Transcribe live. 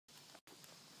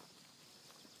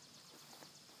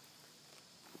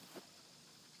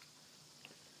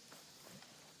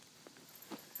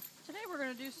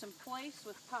going to do some place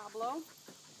with Pablo.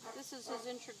 This is his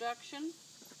introduction.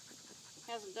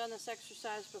 Hasn't done this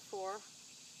exercise before.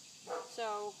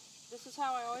 So this is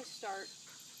how I always start.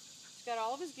 He's got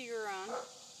all of his gear on.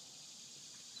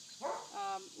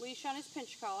 Leash on his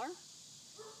pinch collar.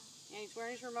 And he's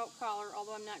wearing his remote collar,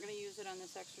 although I'm not going to use it on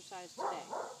this exercise today.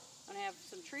 I'm going to have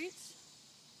some treats.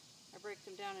 I break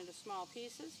them down into small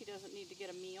pieces. He doesn't need to get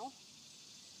a meal.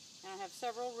 And I have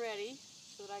several ready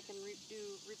so that I can do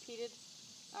repeated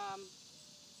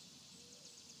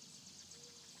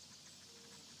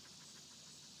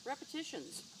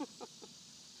repetitions.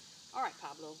 All right,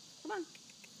 Pablo, come on.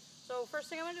 So first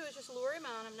thing I'm going to do is just lure him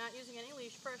on. I'm not using any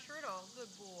leash pressure at all.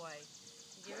 Good boy.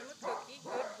 Give him a cookie.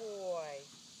 Good boy.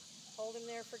 Hold him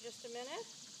there for just a minute.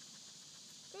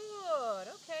 Good.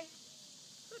 Okay.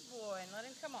 Good boy. And let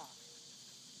him come off.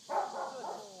 Good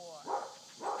boy.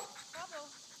 Pablo.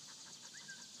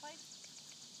 Play.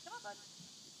 Come on, bud.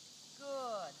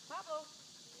 Good. Pablo.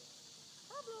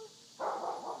 Pablo.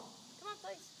 Come on,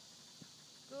 please.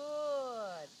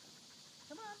 Good.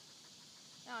 Come on.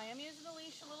 Now I am using the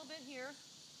leash a little bit here.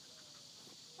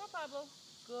 Come on, Pablo.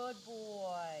 Good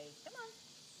boy. Come on.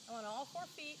 I want all 4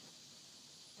 feet.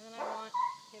 And then I want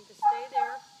him to stay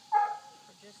there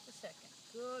for just a second.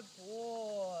 Good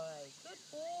boy. Good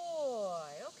boy.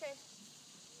 Okay.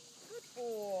 Good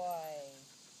boy.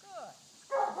 Good.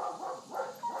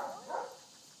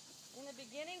 In the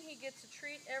beginning, he gets a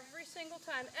treat every single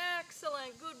time.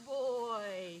 Excellent. Good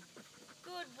boy.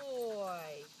 Good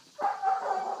boy. Come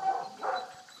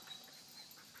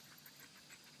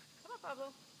on,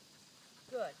 Pablo.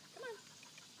 Good. Come on.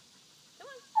 Come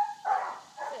on.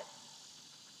 Sit.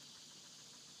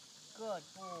 Good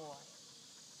boy.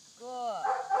 Good.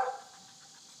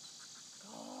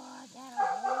 Good. That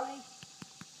boy.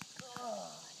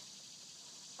 Good.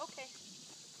 Okay.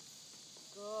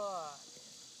 Good.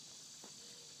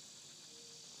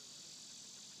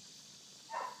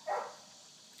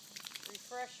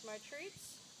 Refresh my treats.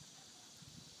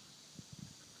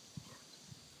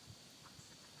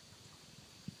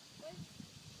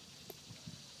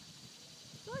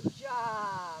 Good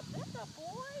job. That's a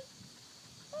boy.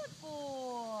 Good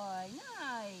boy.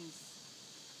 Nice.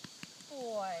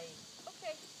 Boy.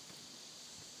 Okay.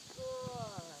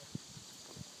 Good.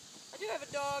 I do have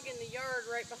a dog in the yard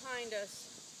right behind us,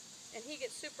 and he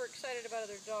gets super excited about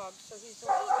other dogs, so he's a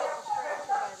little bit distracted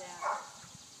by that.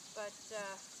 But,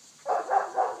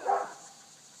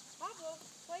 Pablo,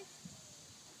 play.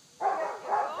 There you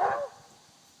go.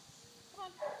 Come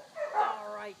on.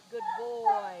 All right, good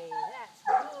boy. That's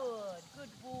good.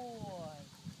 Good boy.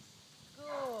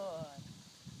 Good.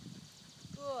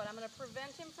 Good. I'm going to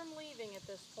prevent him from leaving at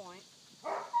this point.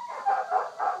 Good.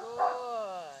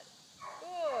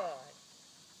 Good.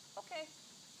 Okay.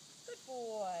 Good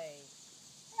boy.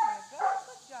 There you go.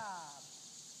 Good job.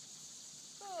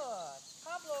 Good.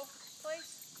 Pablo,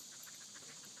 place.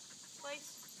 Place.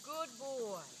 Good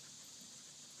boy.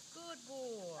 Good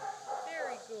boy.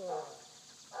 Very good.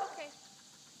 Okay.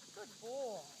 Good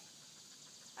boy.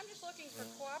 I'm just looking for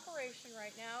cooperation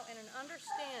right now and an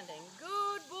understanding.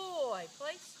 Good boy.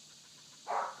 Place.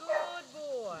 Good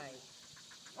boy.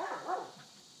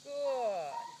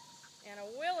 Good. And a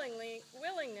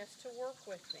willingness to work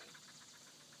with me.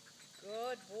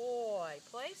 Good boy.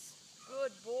 Place.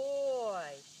 Good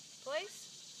boy. Place.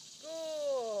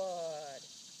 Good.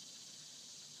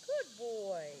 Good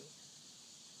boy.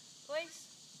 Place.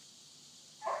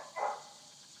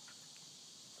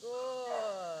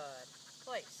 Good.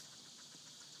 Place.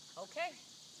 Okay.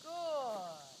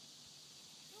 Good.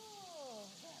 Good.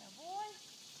 That a boy.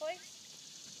 Place.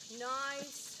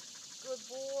 Nice. Good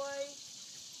boy.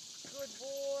 Good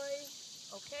boy.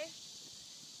 Okay.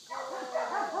 Good.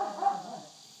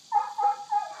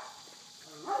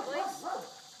 Place.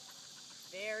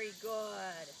 Very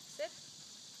good. Sit.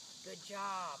 Good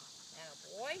job. And a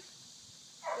boy.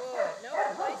 Good. No,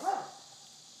 place.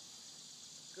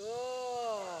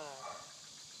 Good.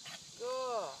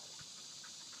 Good.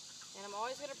 And I'm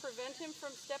always going to prevent him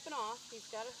from stepping off. He's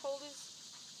got to hold his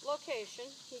location.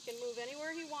 He can move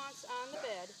anywhere he wants on the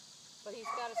bed, but he's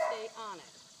got to stay on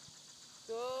it.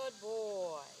 Good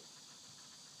boy.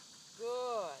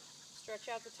 Good. Stretch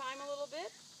out the time a little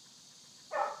bit.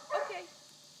 Okay.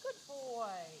 Good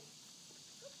boy.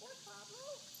 Good boy,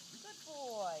 Pablo. Good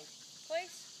boy.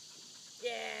 Place.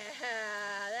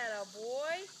 Yeah, that a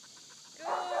boy.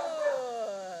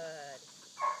 Good.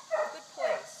 Good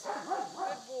place.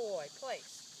 Good boy.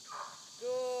 Place.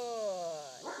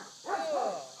 Good.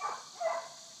 Good.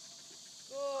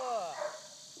 Good.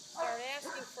 Start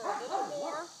asking for a little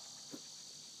more.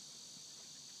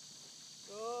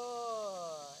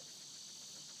 Good.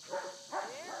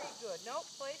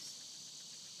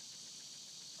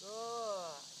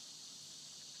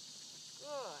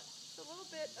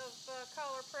 bit of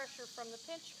collar pressure from the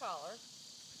pinch collar.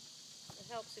 It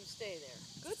helps him stay there.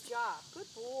 Good job.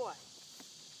 Good boy.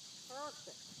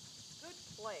 Perfect. Good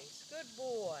place. Good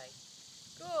boy.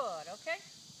 Good. Okay.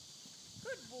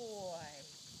 Good boy.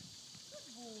 Good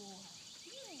boy.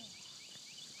 Yeah.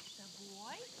 Good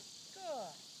boy.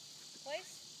 Good.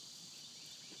 Place.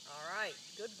 All right.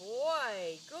 Good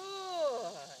boy.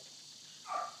 Good.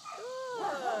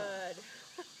 Good.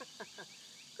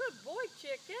 Good boy,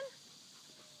 chicken.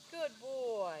 Good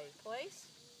boy. Place.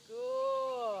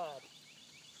 Good.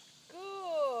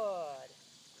 Good.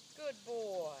 Good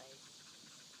boy.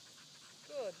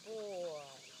 Good boy.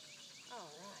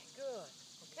 All right, good.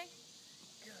 Okay?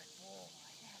 Good boy.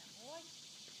 Attaboy.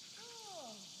 Oh,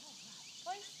 all right.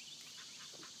 Place.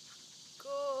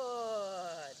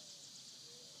 Good.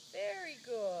 Very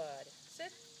good.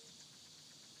 Sit.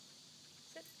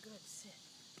 Sit. Good. Sit.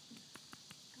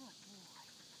 Good boy.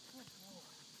 Good boy.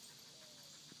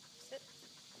 Sit.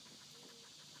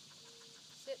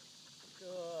 Sit.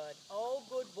 Good. Oh,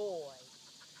 good boy.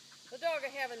 The dog I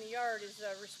have in the yard is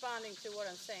responding to what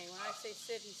I'm saying. When I say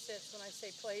sit, he sits. When I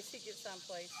say place, he gets on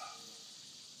place.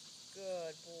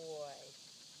 Good boy.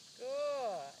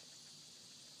 Good.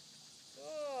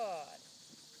 Good.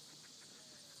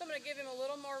 So I'm going to give him a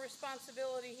little more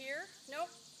responsibility here.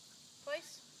 Nope.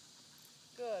 Place.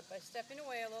 Good. By stepping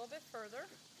away a little bit further.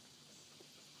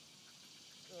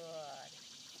 Good.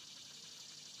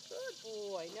 Good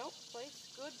boy. Nope.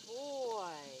 Place. Good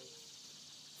boy.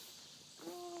 Good.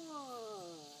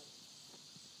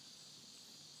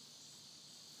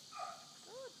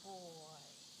 Good boy.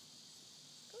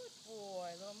 Good boy.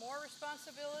 A little more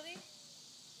responsibility.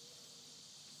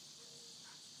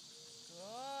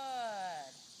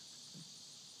 Good.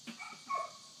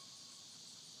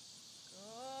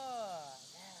 Good.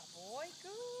 Attaboy.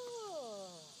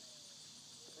 Good.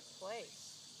 Good place.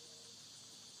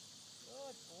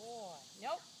 Good boy.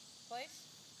 Nope. Place.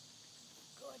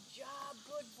 Good job.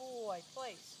 Good boy.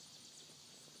 Place.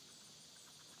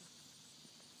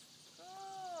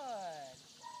 Good.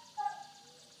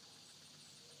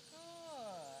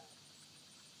 Good.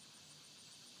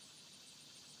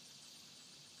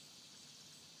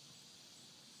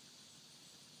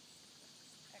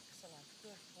 Excellent.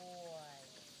 Good boy.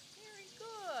 Very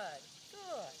good.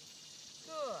 Good.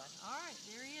 Good. All right.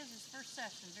 There he is, his first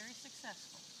session. Very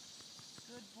successful.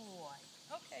 Good boy.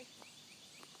 Okay.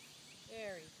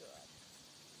 Very good.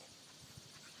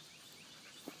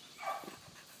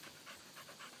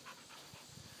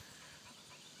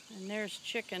 And there's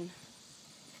Chicken,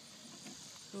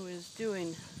 who is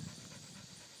doing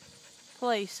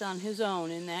place on his own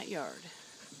in that yard.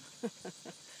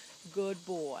 Good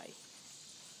boy.